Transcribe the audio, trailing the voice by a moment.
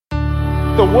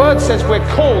The word says we're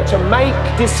called to make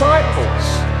disciples.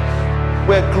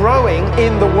 We're growing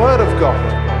in the word of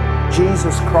God.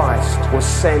 Jesus Christ was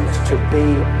sent to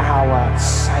be our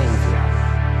Savior.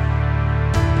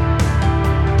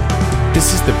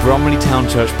 This is the Bromley Town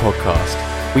Church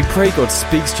podcast. We pray God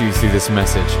speaks to you through this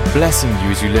message, blessing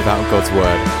you as you live out God's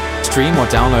word. Stream or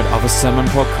download other sermon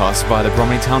podcasts via the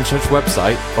Bromley Town Church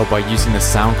website or by using the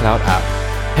SoundCloud app.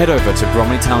 Head over to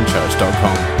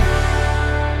bromleytownchurch.com.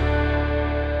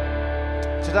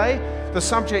 Today, the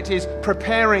subject is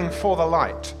preparing for the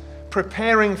light.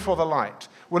 Preparing for the light.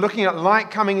 We're looking at light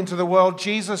coming into the world.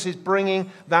 Jesus is bringing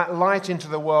that light into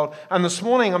the world. And this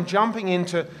morning, I'm jumping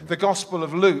into the Gospel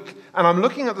of Luke, and I'm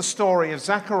looking at the story of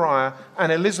Zachariah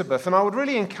and Elizabeth. And I would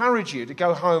really encourage you to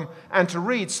go home and to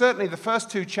read certainly the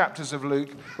first 2 chapters of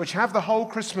Luke, which have the whole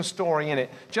Christmas story in it,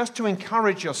 just to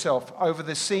encourage yourself over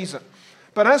this season.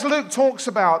 But as Luke talks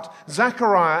about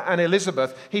Zachariah and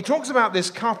Elizabeth, he talks about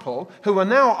this couple who are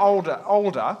now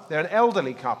older. They're an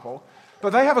elderly couple, but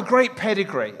they have a great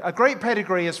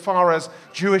pedigree as far as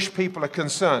Jewish people are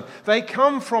concerned. They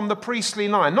come from the priestly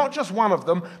line. Not just one of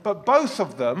them, but both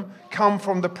of them come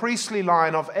from the priestly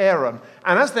line of Aaron.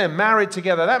 And as they're married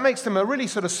together, that makes them a really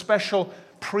sort of special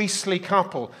priestly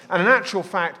couple. And in actual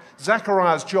fact,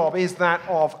 Zachariah's job is that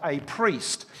of a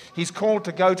priest. He's called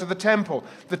to go to the temple.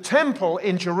 The temple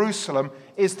in Jerusalem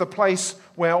is the place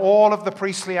where all of the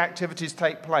priestly activities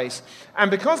take place.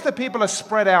 And because the people are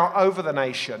spread out over the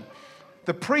nation,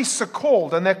 the priests are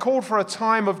called, and they're called for a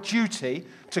time of duty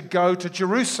to go to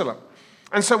Jerusalem.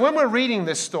 And so when we're reading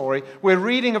this story, we're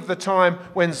reading of the time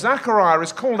when Zachariah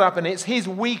is called up, and it's his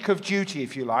week of duty,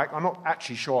 if you like. I'm not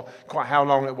actually sure quite how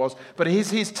long it was, but it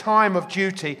is his time of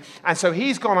duty. And so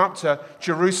he's gone up to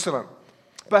Jerusalem.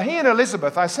 But he and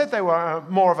Elizabeth, I said they were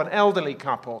more of an elderly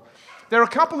couple. They're a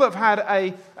couple that have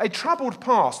had a troubled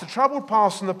past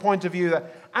from the point of view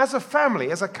that as a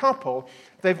family, as a couple,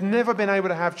 they've never been able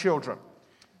to have children.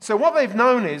 So what they've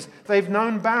known is they've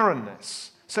known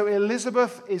barrenness. So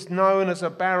Elizabeth is known as a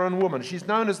barren woman. She's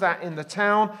known as that in the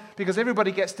town because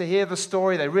everybody gets to hear the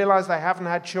story. They realize they haven't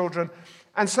had children.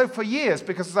 And so for years,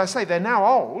 because as I say, they're now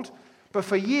old, but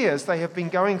for years they have been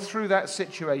going through that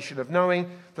situation of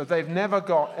knowing that they've never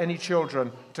got any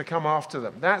children to come after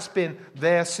them. That's been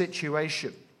their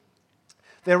situation.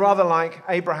 They're rather like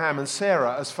Abraham and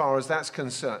Sarah as far as that's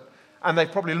concerned. And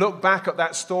they've probably looked back at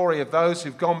that story of those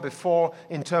who've gone before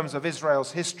in terms of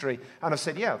Israel's history and have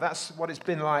said, yeah, that's what it's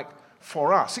been like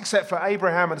for us. Except for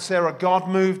Abraham and Sarah, God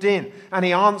moved in and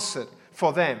he answered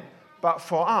for them. But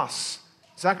for us,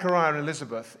 Zachariah and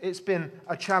Elizabeth, it's been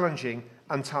a challenging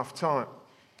and tough time.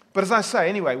 But as I say,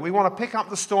 anyway, we want to pick up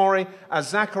the story as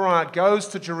Zachariah goes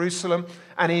to Jerusalem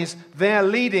and he's there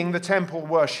leading the temple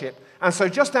worship. And so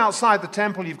just outside the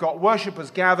temple, you've got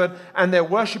worshippers gathered and they're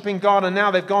worshiping God, and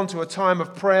now they've gone to a time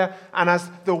of prayer. And as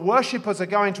the worshippers are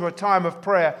going to a time of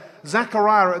prayer,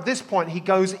 Zachariah at this point, he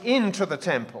goes into the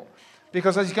temple.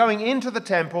 Because as he's going into the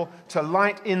temple to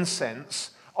light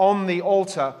incense on the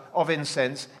altar of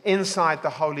incense inside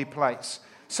the holy place.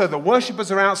 So the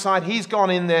worshippers are outside, he's gone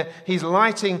in there, he's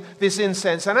lighting this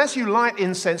incense. And as you light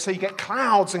incense, so you get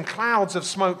clouds and clouds of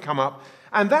smoke come up.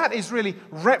 And that is really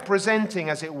representing,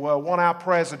 as it were, what our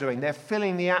prayers are doing. They're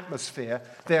filling the atmosphere,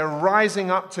 they're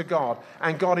rising up to God,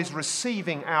 and God is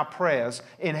receiving our prayers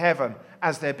in heaven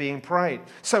as they're being prayed.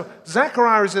 So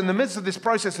Zachariah is in the midst of this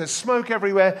process, there's smoke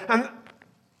everywhere, and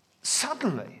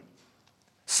suddenly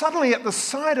at the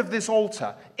side of this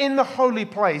altar, in the holy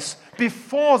place,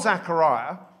 before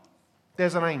Zachariah,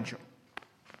 there's an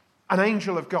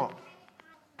angel of God.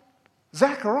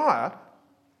 Zachariah,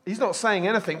 he's not saying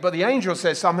anything, but the angel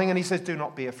says something, and he says, do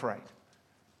not be afraid.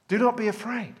 Do not be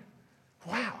afraid.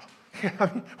 Wow. I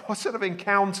mean, what sort of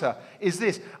encounter is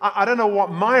this? I don't know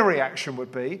what my reaction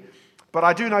would be, but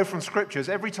I do know from scriptures,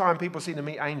 every time people seem to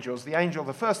meet angels, the angel,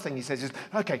 the first thing he says is,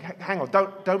 okay, hang on,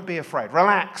 don't be afraid.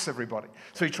 Relax, everybody.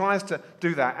 So he tries to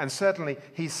do that, and certainly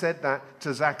he said that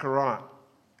to Zachariah.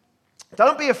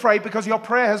 Don't be afraid because your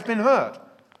prayer has been heard.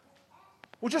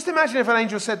 Well, just imagine if an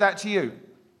angel said that to you.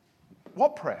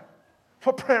 What prayer?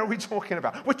 What prayer are we talking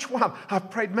about? Which one?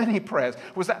 I've prayed many prayers.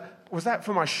 Was that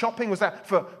for my shopping? Was that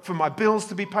for my bills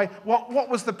to be paid? What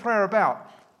was the prayer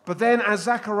about? But then as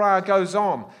Zachariah goes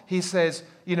on, he says,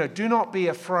 do not be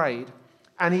afraid.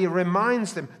 And he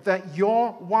reminds them that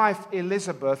your wife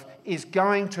Elizabeth is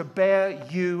going to bear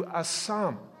you a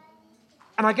son.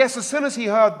 And I guess as soon as he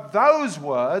heard those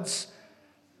words,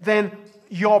 then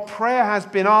your prayer has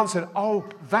been answered. Oh,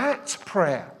 that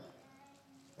prayer.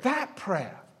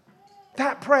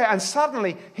 And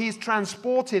suddenly he's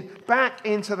transported back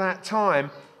into that time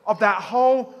of that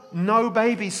whole no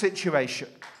baby situation.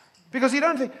 Because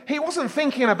he wasn't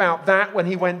thinking about that when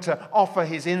he went to offer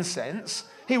his incense.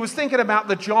 He was thinking about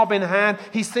the job in hand.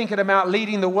 He's thinking about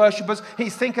leading the worshippers.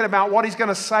 He's thinking about what he's going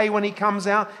to say when he comes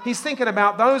out. He's thinking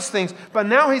about those things. But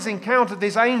now he's encountered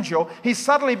this angel. He's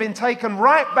suddenly been taken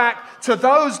right back to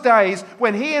those days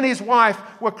when he and his wife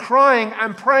were crying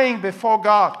and praying before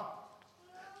God.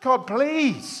 God,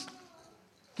 please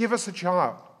give us a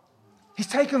child. He's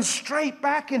taken straight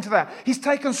back into that. He's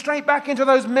taken straight back into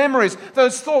those memories,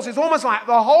 those thoughts. It's almost like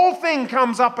the whole thing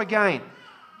comes up again.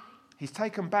 He's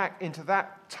taken back into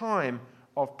that time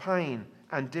of pain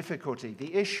and difficulty,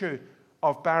 the issue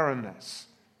of barrenness,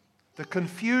 the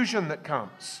confusion that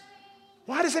comes.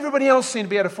 Why does everybody else seem to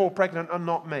be able to fall pregnant and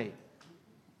not me?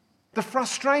 The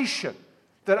frustration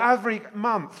that every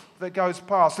month that goes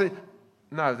past,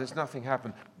 no, there's nothing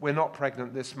happened. We're not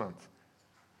pregnant this month.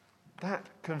 That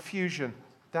confusion,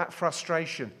 that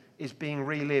frustration is being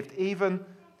relived. Even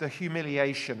the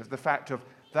humiliation of the fact of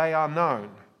they are known,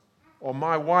 or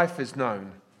my wife is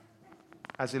known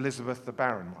as Elizabeth the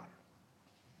barren one.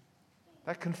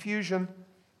 That confusion,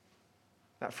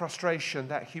 that frustration,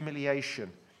 that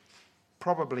humiliation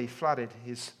probably flooded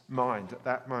his mind at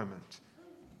that moment.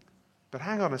 But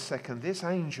hang on a second, this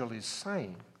angel is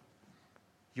saying,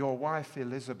 your wife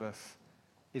Elizabeth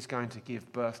is going to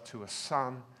give birth to a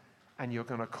son, and you're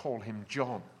going to call him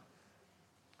John.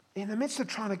 In the midst of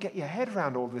trying to get your head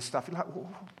around all this stuff, you're like, oh,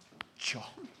 John?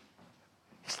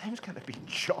 His name's going to be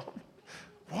John?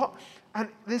 What? And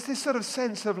there's this sort of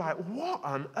sense of like, what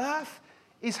on earth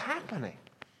is happening?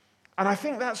 And I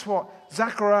think that's what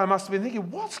Zechariah must have been thinking.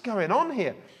 What's going on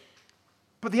here?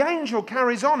 But the angel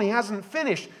carries on. He hasn't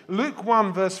finished. Luke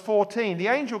 1 verse 14, the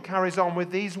angel carries on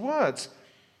with these words.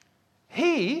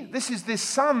 This is this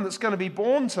son that's going to be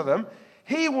born to them.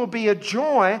 He will be a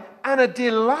joy and a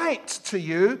delight to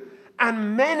you,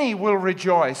 and many will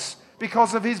rejoice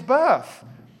because of his birth.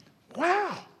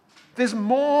 Wow. There's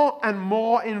more and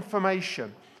more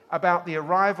information about the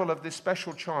arrival of this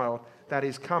special child that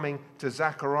is coming to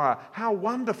Zechariah. How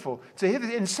wonderful to hear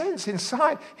this. In a sense,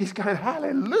 inside, he's going,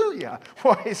 hallelujah.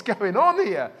 What is going on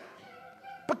here?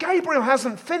 But Gabriel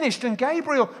hasn't finished, and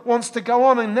Gabriel wants to go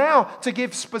on and now to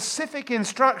give specific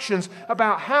instructions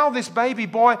about how this baby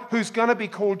boy, who's going to be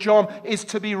called John, is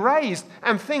to be raised,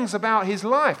 and things about his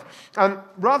life. And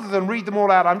rather than read them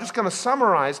all out, I'm just going to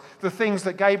summarize the things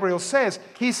that Gabriel says.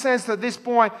 He says that this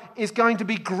boy is going to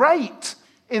be great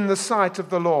in the sight of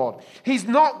the Lord. He's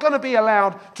not going to be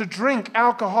allowed to drink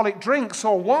alcoholic drinks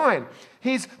or wine.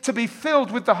 He's to be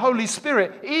filled with the Holy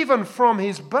Spirit, even from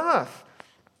his birth.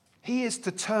 He is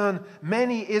to turn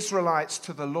many Israelites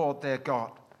to the Lord their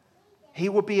God. He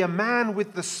will be a man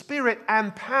with the spirit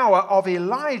and power of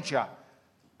Elijah.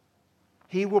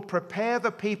 He will prepare the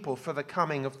people for the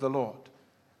coming of the Lord.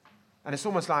 And it's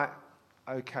almost like,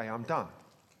 okay, I'm done.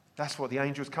 That's what the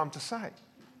angel's come to say.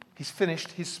 He's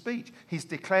finished his speech. He's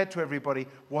declared to everybody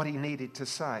what he needed to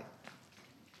say.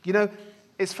 You know,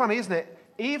 it's funny, isn't it?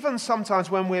 Even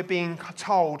sometimes when we're being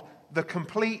told the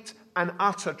complete and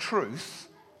utter truth,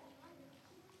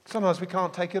 sometimes we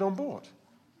can't take it on board.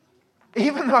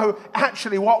 Even though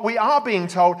actually what we are being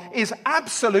told is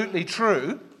absolutely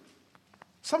true,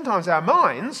 sometimes our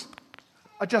minds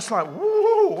are just like,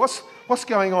 whoa, what's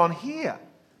going on here?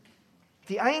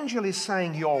 The angel is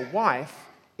saying your wife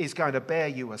is going to bear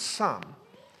you a son.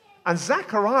 And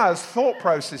Zechariah's thought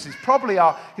processes probably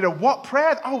are, what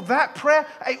prayer? Oh, that prayer?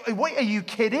 Hey, wait, are you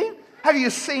kidding? Have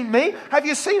you seen me? Have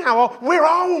you seen how old? We're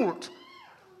old.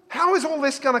 How is all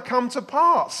this going to come to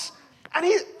pass? And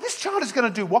this child is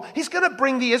going to do what? He's going to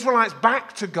bring the Israelites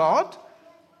back to God.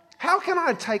 How can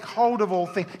I take hold of all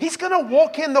things? He's going to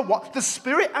walk in the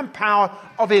spirit and power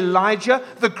of Elijah,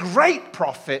 the great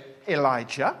prophet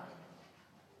Elijah.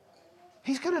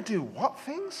 He's going to do what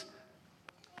things?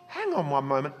 Hang on one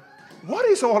moment. What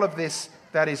is all of this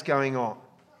that is going on?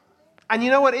 And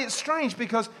you know what? It's strange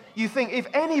because you think if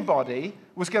anybody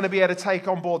was going to be able to take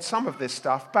on board some of this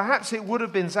stuff, perhaps it would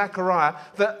have been Zechariah,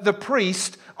 the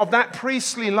priest of that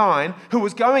priestly line who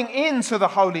was going into the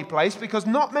holy place, because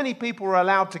not many people were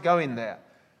allowed to go in there.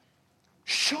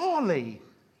 Surely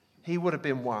he would have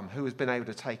been one who has been able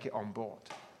to take it on board.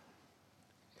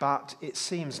 But it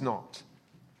seems not.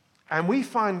 And we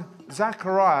find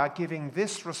Zechariah giving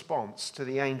this response to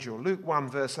the angel. Luke 1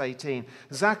 verse 18.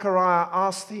 Zechariah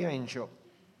asked the angel,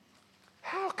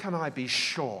 how can I be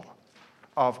sure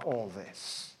of all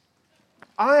this?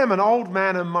 I am an old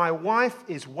man and my wife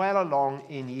is well along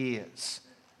in years.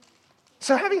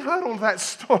 So having heard all that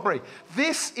story,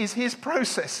 this is his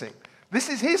processing. This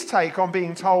is his take on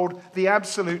being told the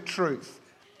absolute truth.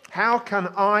 How can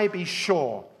I be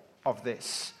sure of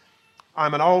this?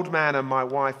 I'm an old man and my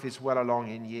wife is well along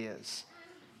in years.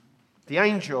 The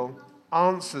angel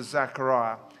answers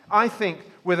Zechariah, I think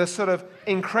with a sort of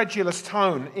incredulous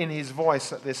tone in his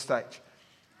voice at this stage.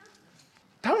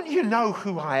 Don't you know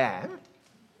who I am?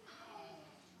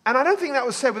 And I don't think that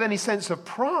was said with any sense of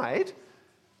pride.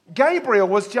 Gabriel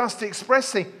was just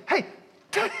expressing, hey,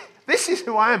 this is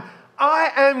who I am.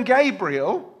 I am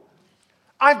Gabriel.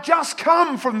 I've just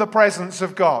come from the presence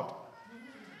of God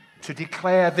to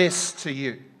declare this to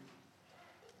you.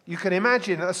 You can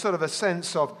imagine a sort of a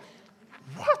sense of,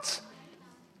 what?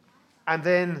 And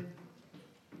then,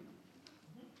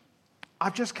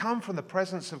 I've just come from the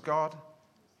presence of God.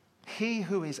 He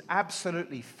who is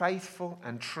absolutely faithful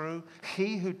and true,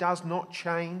 he who does not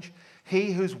change,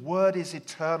 he whose word is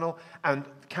eternal and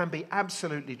can be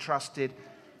absolutely trusted.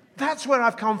 That's where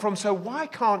I've come from, so why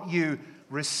can't you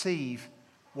receive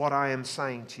what I am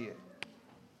saying to you?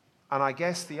 And I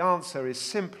guess the answer is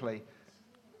simply,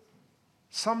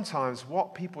 sometimes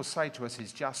what people say to us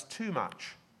is just too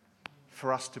much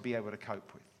for us to be able to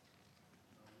cope with.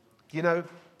 You know,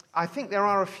 I think there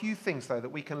are a few things, though,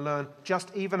 that we can learn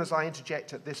just even as I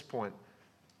interject at this point.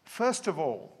 First of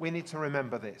all, we need to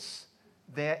remember this.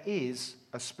 There is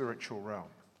a spiritual realm.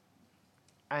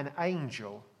 An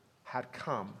angel had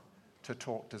come to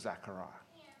talk to Zechariah.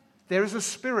 There is a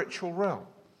spiritual realm.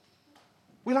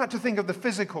 We like to think of the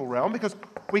physical realm because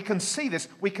we can see this,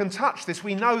 we can touch this,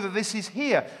 we know that this is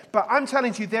here. But I'm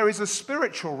telling you, there is a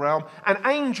spiritual realm, and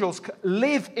angels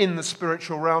live in the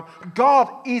spiritual realm. God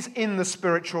is in the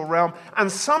spiritual realm,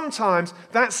 and sometimes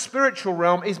that spiritual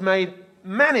realm is made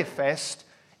manifest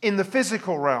in the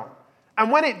physical realm.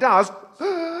 And when it does,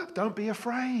 don't be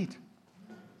afraid.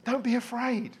 Don't be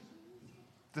afraid.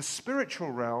 The spiritual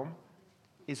realm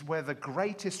is where the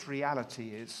greatest reality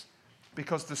is,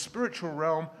 because the spiritual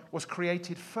realm was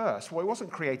created first. Well, it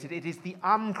wasn't created, it is the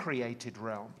uncreated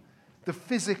realm. The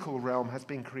physical realm has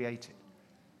been created.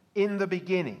 In the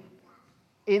beginning,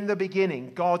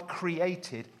 God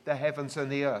created the heavens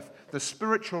and the earth. The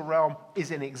spiritual realm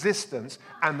is in existence,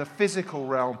 and the physical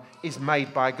realm is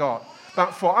made by God.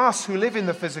 But for us who live in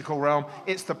the physical realm,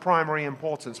 it's the primary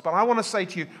importance. But I want to say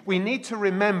to you, we need to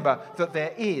remember that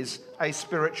there is a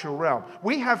spiritual realm.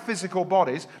 We have physical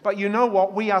bodies, but you know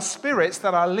what? We are spirits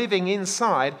that are living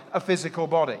inside a physical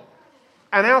body.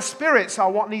 And our spirits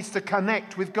are what needs to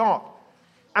connect with God.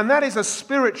 And that is a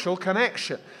spiritual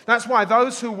connection. That's why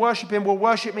those who worship Him will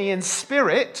worship me in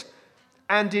spirit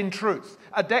and in truth.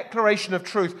 A declaration of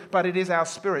truth, but it is our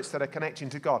spirits that are connecting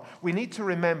to God. We need to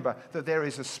remember that there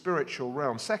is a spiritual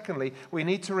realm. Secondly, we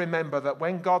need to remember that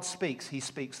when God speaks, He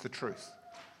speaks the truth.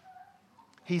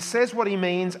 He says what He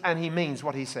means, and He means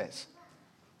what He says.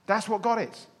 That's what God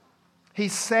is. He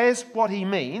says what He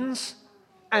means,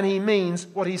 and He means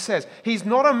what He says. He's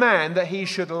not a man that He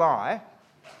should lie.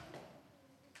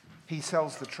 He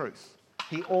tells the truth.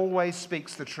 He always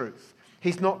speaks the truth.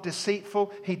 He's not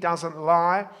deceitful. He doesn't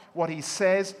lie. What He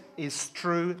says is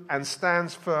true and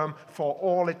stands firm for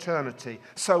all eternity.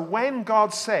 So when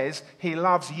God says He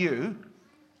loves you,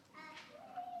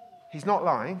 He's not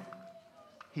lying.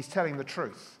 He's telling the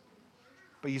truth.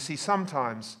 But you see,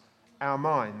 sometimes our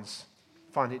minds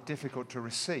find it difficult to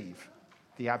receive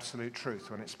the absolute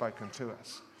truth when it's spoken to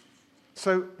us.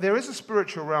 So there is a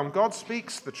spiritual realm. God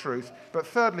speaks the truth. But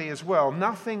thirdly as well,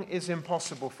 nothing is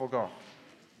impossible for God.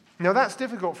 Now that's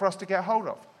difficult for us to get hold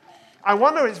of. I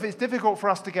wonder if it's difficult for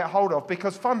us to get hold of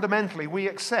because fundamentally we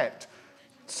accept,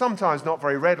 sometimes not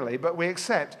very readily, but we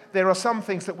accept there are some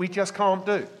things that we just can't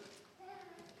do.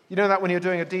 You know that when you're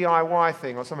doing a DIY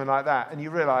thing or something like that and you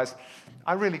realize,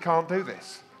 I really can't do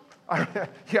this.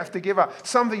 You have to give up.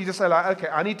 Something you just say like, okay,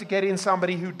 I need to get in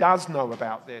somebody who does know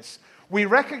about this. We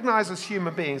recognize as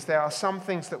human beings there are some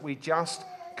things that we just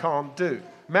can't do.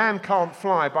 Man can't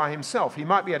fly by himself. He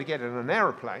might be able to get in an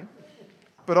aeroplane,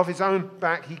 but of his own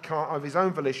back, he can't. Of his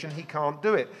own volition, he can't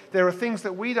do it. There are things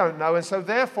that we don't know, and so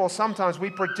therefore sometimes we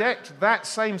project that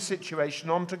same situation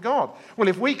onto God. Well,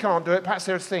 if we can't do it, perhaps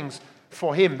there's things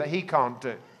for Him that He can't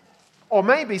do. Or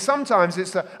maybe sometimes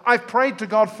it's that I've prayed to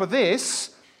God for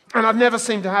this, and I've never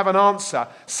seemed to have an answer.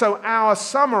 So our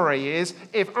summary is,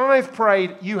 if I've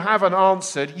prayed, you haven't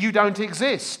answered, you don't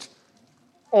exist.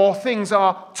 Or things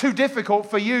are too difficult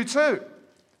for you too.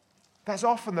 That's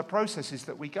often the processes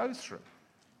that we go through.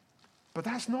 But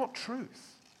that's not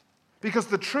truth. Because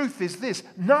the truth is this: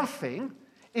 nothing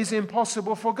is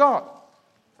impossible for God.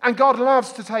 And God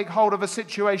loves to take hold of a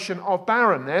situation of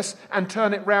barrenness and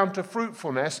turn it round to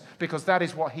fruitfulness, because that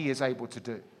is what He is able to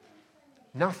do.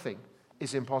 Nothing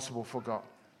is impossible for God.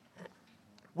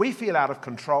 We feel out of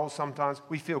control sometimes.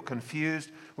 We feel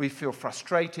confused. We feel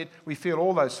frustrated. We feel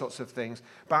all those sorts of things.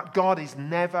 But God is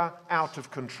never out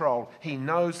of control. He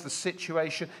knows the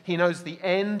situation. He knows the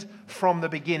end from the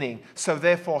beginning. So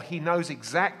therefore, he knows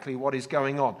exactly what is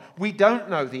going on. We don't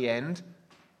know the end.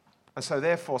 And so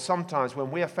therefore, sometimes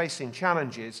when we are facing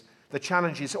challenges, the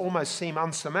challenges almost seem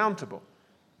unsurmountable.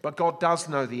 But God does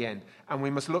know the end. And we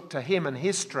must look to him and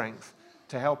his strength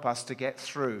to help us to get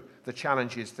through the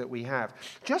challenges that we have.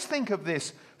 Just think of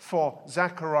this for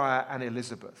Zachariah and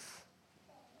Elizabeth.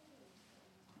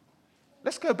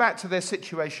 Let's go back to their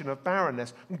situation of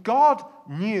barrenness. God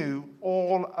knew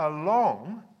all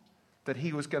along that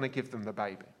he was going to give them the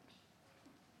baby,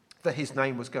 that his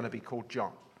name was going to be called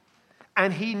John.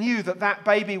 And he knew that that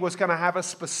baby was going to have a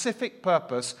specific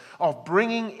purpose of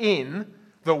bringing in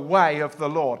the way of the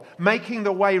Lord, making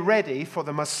the way ready for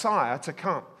the Messiah to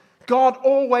come. God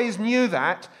always knew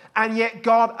that, and yet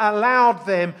God allowed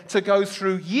them to go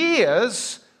through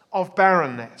years of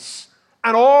barrenness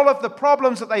and all of the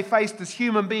problems that they faced as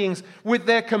human beings with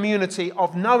their community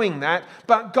of knowing that.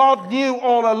 But God knew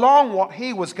all along what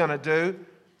he was going to do,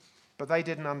 but they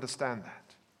didn't understand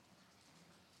that.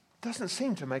 Doesn't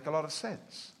seem to make a lot of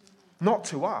sense. Not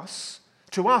to us.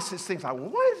 To us, it's things like, well,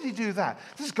 why did he do that?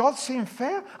 Does God seem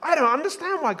fair? I don't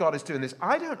understand why God is doing this.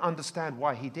 I don't understand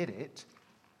why he did it.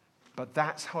 But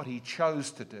that's what he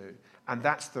chose to do, and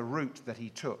that's the route that he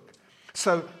took.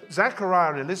 So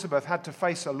Zachariah and Elizabeth had to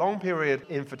face a long period of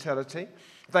infertility.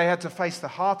 They had to face the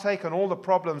heartache and all the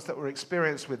problems that were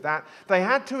experienced with that. They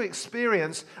had to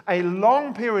experience a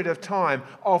long period of time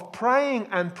of praying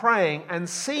and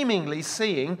seemingly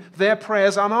seeing their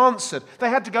prayers unanswered. They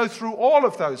had to go through all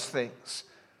of those things.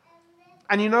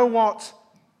 And you know what?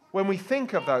 When we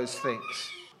think of those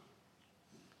things,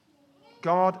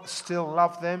 God still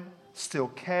loved them, still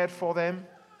cared for them,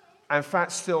 in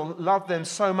fact, still loved them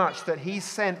so much that he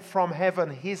sent from heaven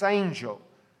his angel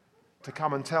to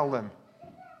come and tell them,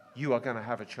 you are going to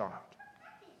have a child.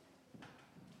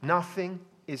 Nothing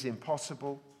is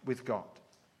impossible with God.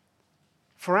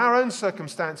 For our own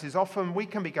circumstances, often we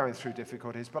can be going through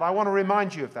difficulties, but I want to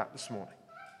remind you of that this morning.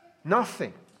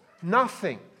 Nothing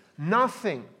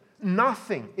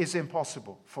is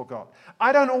impossible for God.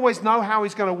 I don't always know how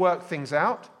he's going to work things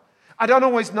out. I don't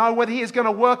always know whether he is going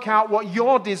to work out what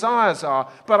your desires are,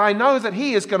 but I know that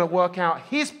he is going to work out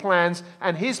his plans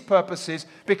and his purposes,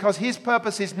 because his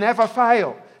purposes never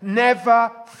fail.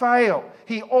 Never fail.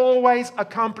 He always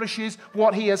accomplishes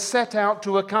what he has set out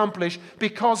to accomplish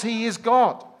because he is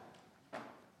God.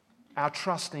 Our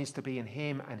trust needs to be in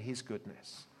him and his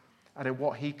goodness and in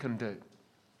what he can do.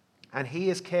 And he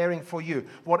is caring for you.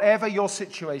 Whatever your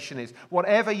situation is,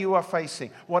 whatever you are facing,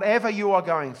 whatever you are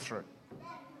going through,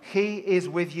 he is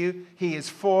with you. He is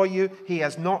for you. He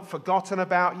has not forgotten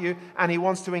about you. And he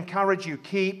wants to encourage you.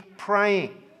 Keep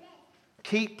praying.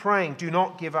 Keep praying. Do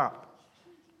not give up.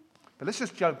 But let's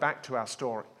just go back to our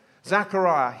story.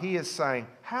 Zechariah, he is saying,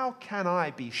 how can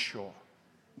I be sure?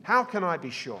 How can I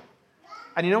be sure?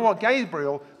 And you know what?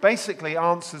 Gabriel basically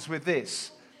answers with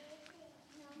this.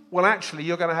 Well, actually,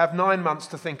 you're going to have 9 months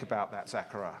to think about that,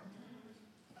 Zechariah.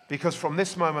 Because from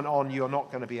this moment on, you're not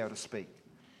going to be able to speak.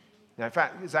 Now, in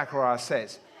fact, Zechariah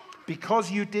says,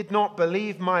 because you did not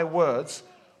believe my words,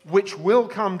 which will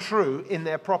come true in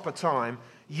their proper time,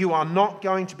 you are not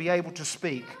going to be able to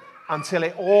speak until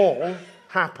it all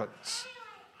happens.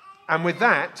 And with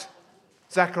that,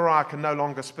 Zechariah can no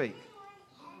longer speak.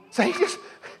 So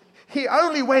he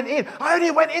only went in. I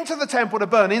only went into the temple to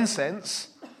burn incense.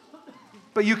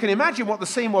 But you can imagine what the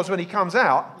scene was when he comes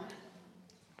out.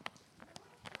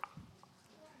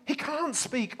 He can't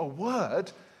speak a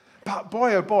word, but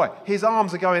boy, oh boy, his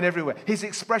arms are going everywhere. His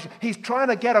expression, he's trying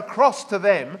to get across to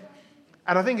them.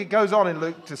 And I think it goes on in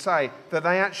Luke to say that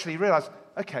they actually realize,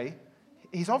 okay,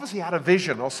 he's obviously had a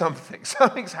vision or something.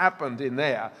 Something's happened in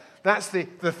there. That's the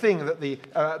thing that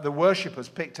the worshippers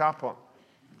picked up on.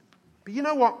 But you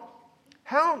know what?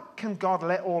 How can God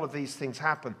let all of these things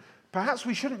happen? Perhaps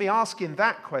we shouldn't be asking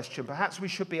that question. Perhaps we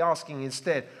should be asking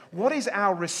instead, what is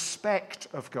our respect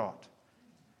of God?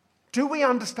 Do we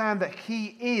understand that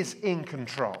he is in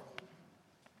control?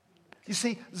 You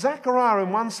see, Zechariah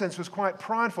in one sense was quite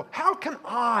prideful. How can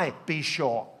I be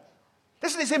sure?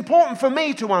 Listen, it's important for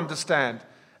me to understand.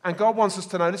 And God wants us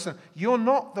to know, listen, you're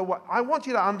not the one. I want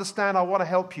you to understand, I want to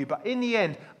help you. But in the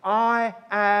end, I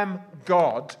am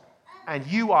God and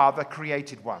you are the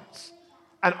created ones.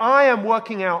 And I am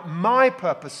working out my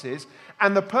purposes,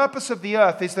 and the purpose of the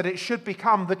earth is that it should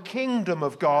become the kingdom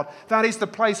of God. That is the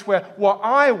place where what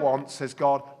I want, says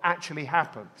God, actually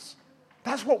happens.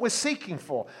 That's what we're seeking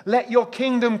for. Let your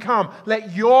kingdom come.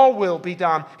 Let your will be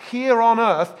done here on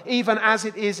earth, even as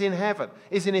it is in heaven,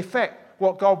 is in effect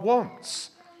what God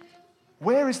wants.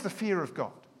 Where is the fear of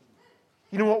God?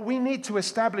 You know what? We need to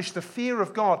establish the fear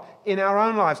of God in our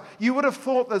own lives. You would have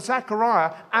thought that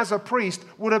Zechariah, as a priest,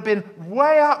 would have been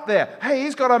way up there. Hey,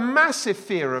 he's got a massive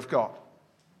fear of God.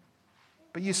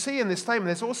 But you see in this statement,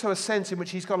 there's also a sense in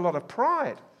which he's got a lot of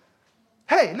pride.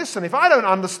 Hey, listen, if I don't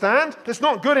understand, it's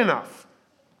not good enough.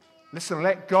 Listen,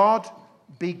 let God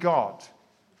be God,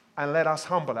 and let us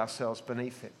humble ourselves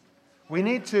beneath Him. We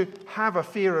need to have a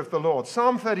fear of the Lord.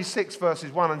 Psalm 36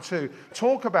 verses 1 and 2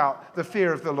 talk about the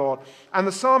fear of the Lord. And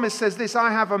the psalmist says this,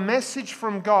 I have a message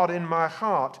from God in my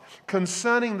heart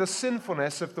concerning the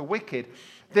sinfulness of the wicked.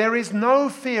 There is no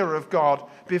fear of God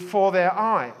before their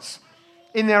eyes.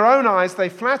 In their own eyes they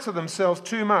flatter themselves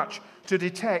too much to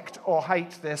detect or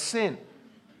hate their sin.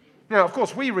 Now, of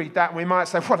course, we read that and we might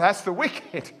say, well, that's the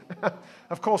wicked.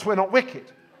 Of course, we're not wicked.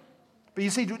 But you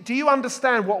see, do you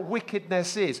understand what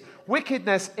wickedness is?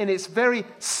 Wickedness in its very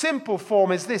simple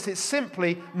form is this. It's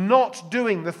simply not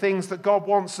doing the things that God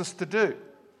wants us to do.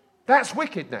 That's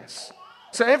wickedness.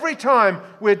 So every time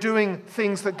we're doing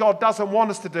things that God doesn't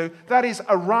want us to do, that is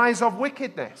a rise of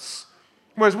wickedness.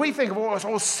 Whereas we think of, oh, it's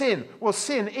all sin. Well,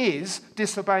 sin is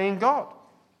disobeying God.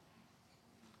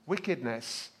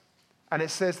 Wickedness. And it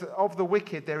says that of the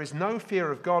wicked, there is no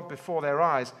fear of God before their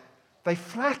eyes. They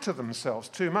flatter themselves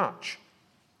too much.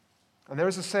 And there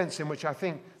is a sense in which I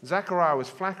think Zechariah was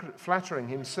flattering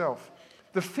himself.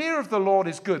 The fear of the Lord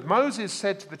is good. Moses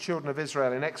said to the children of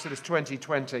Israel in Exodus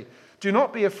 20:20, do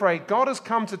not be afraid. God has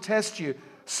come to test you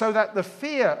so that the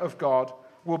fear of God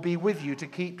will be with you to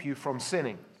keep you from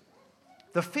sinning.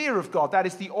 The fear of God, that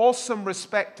is the awesome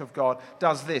respect of God,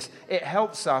 does this. It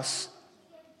helps us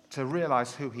to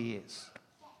realize who He is.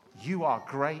 You are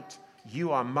great.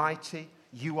 You are mighty.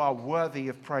 You are worthy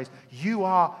of praise. You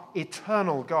are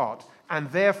eternal God. And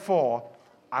therefore,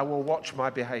 I will watch my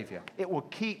behavior. It will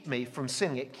keep me from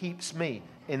sinning. It keeps me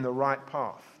in the right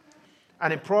path.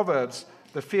 And in Proverbs,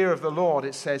 the fear of the Lord,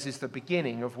 it says, is the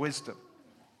beginning of wisdom.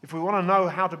 If we want to know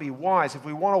how to be wise, if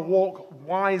we want to walk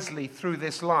wisely through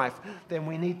this life, then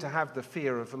we need to have the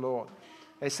fear of the Lord.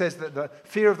 It says that the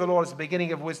fear of the Lord is the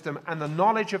beginning of wisdom, and the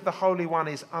knowledge of the Holy One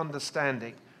is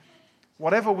understanding.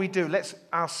 Whatever we do, let's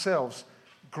ourselves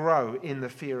grow in the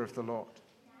fear of the Lord.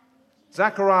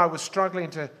 Zechariah was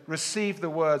struggling to receive the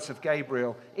words of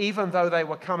Gabriel, even though they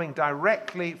were coming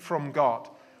directly from God.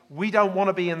 We don't want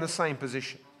to be in the same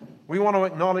position. We want to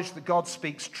acknowledge that God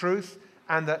speaks truth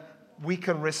and that we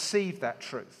can receive that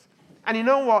truth. And you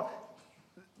know what?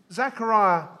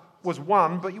 Zechariah was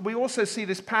one, but we also see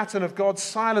this pattern of God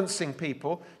silencing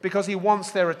people because He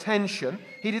wants their attention.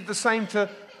 He did the same to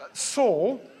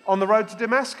Saul on the road to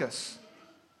Damascus.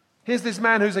 Here's this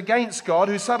man who's against God,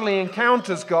 who suddenly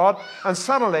encounters God, and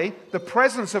suddenly the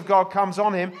presence of God comes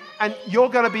on him, and you're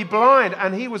going to be blind.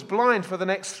 And he was blind for the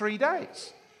next 3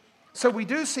 days. So we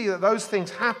do see that those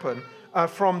things happen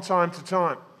from time to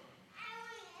time.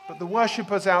 But the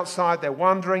worshippers outside, they're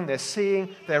wondering, they're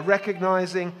seeing, they're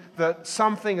recognizing that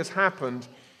something has happened.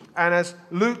 And as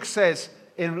Luke says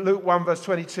in Luke 1 verse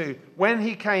 22, when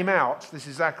he came out, this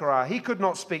is Zechariah, he could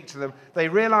not speak to them. They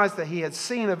realized that he had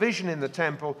seen a vision in the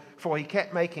temple, for he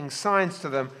kept making signs to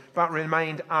them, but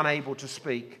remained unable to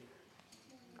speak.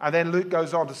 And then Luke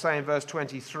goes on to say in verse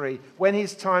 23, when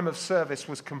his time of service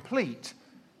was complete,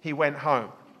 he went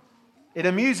home. It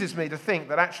amuses me to think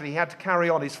that actually he had to carry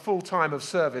on his full time of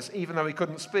service even though he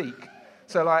couldn't speak.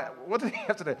 So what did he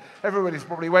have to do? Everybody's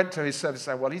probably went to his service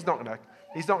saying, well, he's not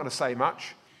going to say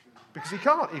much because he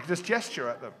can't. He can just gesture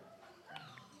at them.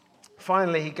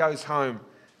 Finally, he goes home,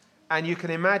 and you can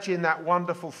imagine that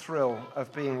wonderful thrill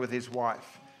of being with his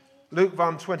wife. Luke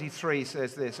 1:23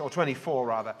 says this, or 24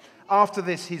 rather. After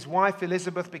this, his wife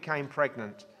Elizabeth became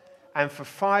pregnant, and for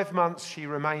 5 months she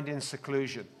remained in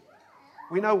seclusion.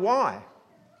 We know why.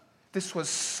 This was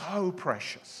so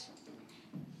precious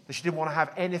that she didn't want to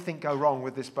have anything go wrong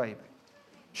with this baby.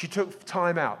 She took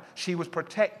time out. She was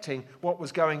protecting what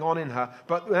was going on in her.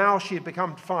 But now she had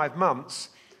become 5 months.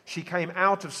 She came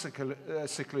out of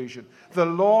seclusion. The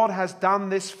Lord has done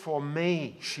this for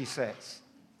me, she says.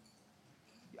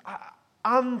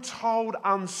 Untold,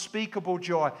 unspeakable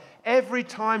joy. Every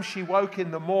time she woke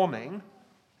in the morning,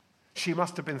 she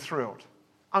must have been thrilled.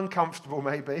 Uncomfortable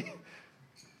maybe.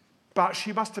 But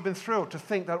she must have been thrilled to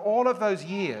think that all of those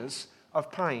years of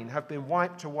pain have been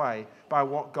wiped away by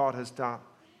what God has done.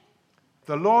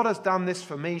 The Lord has done this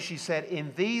for me, she said.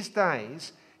 In these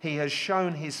days, He has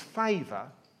shown His favor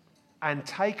and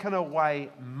taken away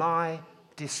my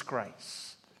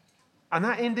disgrace. And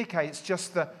that indicates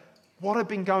just the what had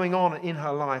been going on in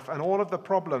her life and all of the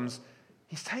problems,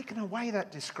 he's taken away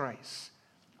that disgrace.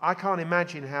 I can't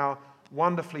imagine how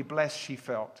wonderfully blessed she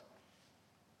felt.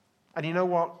 And you know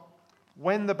what?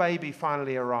 When the baby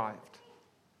finally arrived,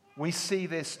 we see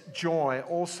this joy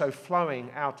also flowing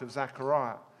out of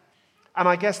Zechariah. And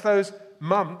I guess those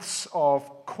months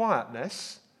of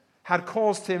quietness had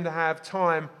caused him to have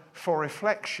time for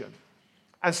reflection.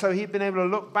 And so he'd been able to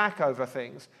look back over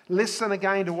things, listen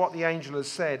again to what the angel has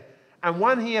said. And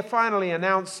when he finally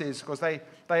announces, because they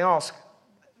ask,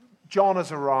 John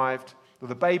has arrived, or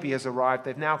the baby has arrived,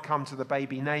 they've now come to the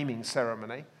baby naming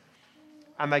ceremony.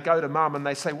 And they go to mum and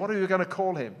they say, what are you going to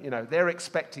call him? You know, they're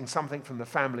expecting something from the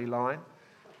family line.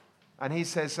 And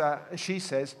she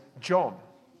says, John.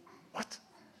 What?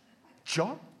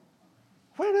 John?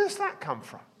 Where does that come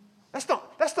from? That's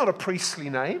not a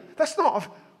priestly name.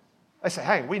 They say,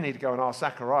 hey, we need to go and ask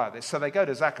Zechariah this. So they go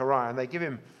to Zechariah and they give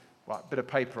him a bit of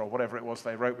paper or whatever it was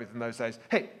they wrote with in those days.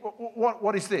 Hey,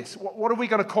 what is this? What are we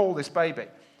going to call this baby?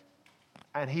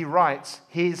 And he writes,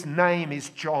 his name is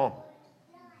John.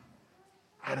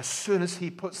 And as soon as he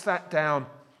puts that down,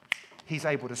 he's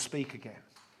able to speak again.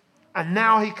 And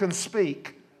now he can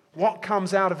speak what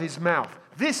comes out of his mouth.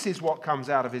 This is what comes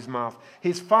out of his mouth.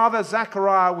 His father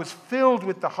Zechariah was filled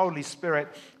with the Holy Spirit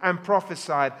and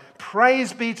prophesied,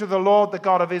 praise be to the Lord, the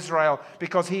God of Israel,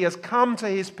 because he has come to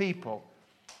his people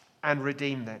and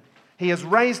redeemed them. He has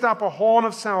raised up a horn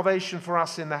of salvation for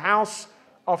us in the house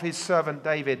of his servant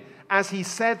David, as he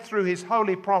said through his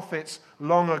holy prophets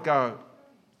long ago.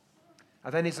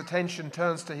 And then his attention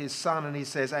turns to his son and he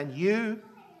says, and you,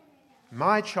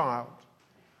 my child,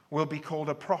 will be called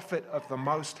a prophet of the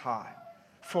Most High.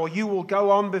 For you will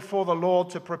go on before the Lord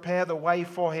to prepare the way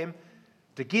for him,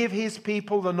 to give his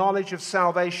people the knowledge of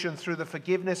salvation through the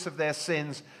forgiveness of their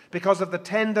sins, because of the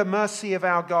tender mercy of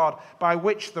our God, by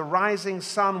which the rising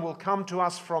sun will come to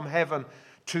us from heaven,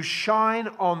 to shine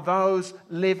on those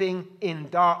living in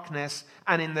darkness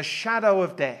and in the shadow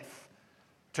of death,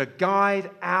 to guide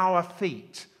our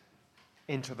feet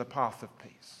into the path of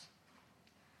peace.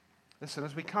 Listen,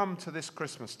 as we come to this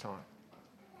Christmas time,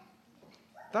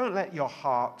 don't let your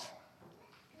heart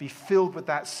be filled with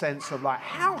that sense of like,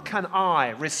 how can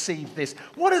I receive this?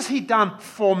 What has he done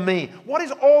for me? What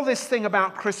is all this thing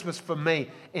about Christmas for me?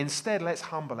 Instead, let's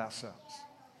humble ourselves.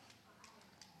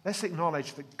 Let's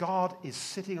acknowledge that God is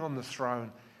sitting on the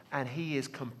throne and he is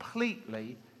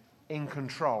completely in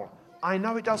control. I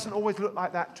know it doesn't always look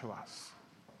like that to us.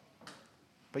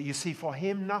 But you see, for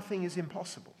him, nothing is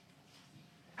impossible.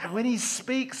 And when he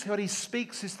speaks, what he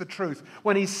speaks is the truth.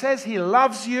 When he says he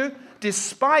loves you,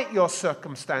 despite your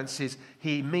circumstances,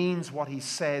 he means what he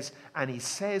says, and he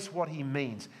says what he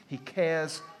means. He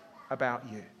cares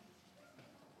about you.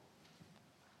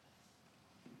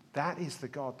 That is the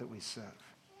God that we serve.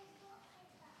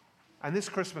 And this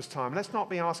Christmas time, let's not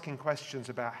be asking questions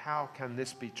about how can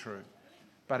this be true,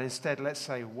 but instead let's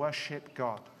say, worship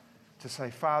God. To say,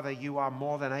 Father, you are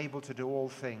more than able to do all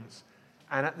things.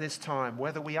 And at this time,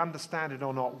 whether we understand it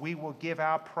or not, we will give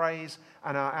our praise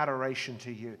and our adoration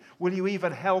to you. Will you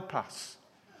even help us?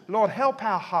 Lord, help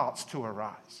our hearts to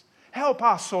arise. Help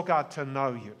us, oh God, to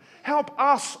know you. Help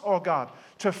us, oh God,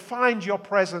 to find your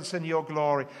presence and your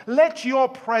glory. Let your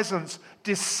presence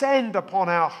descend upon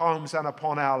our homes and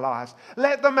upon our lives.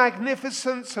 Let the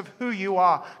magnificence of who you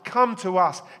are come to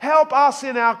us. Help us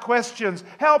in our questions.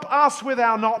 Help us with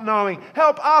our not knowing.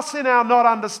 Help us in our not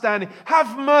understanding.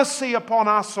 Have mercy upon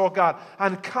us, oh God,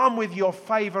 and come with your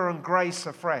favor and grace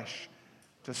afresh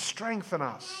to strengthen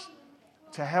us,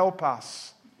 to help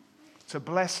us, to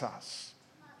bless us.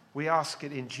 We ask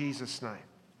it in Jesus' name.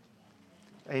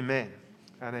 Amen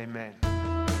and amen.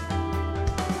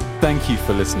 Thank you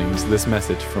for listening to this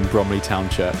message from Bromley Town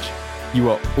Church. You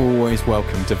are always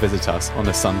welcome to visit us on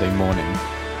a Sunday morning,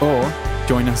 or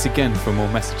join us again for more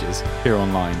messages here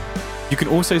online. You can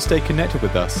also stay connected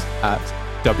with us at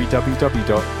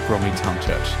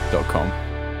www.bromleytownchurch.com.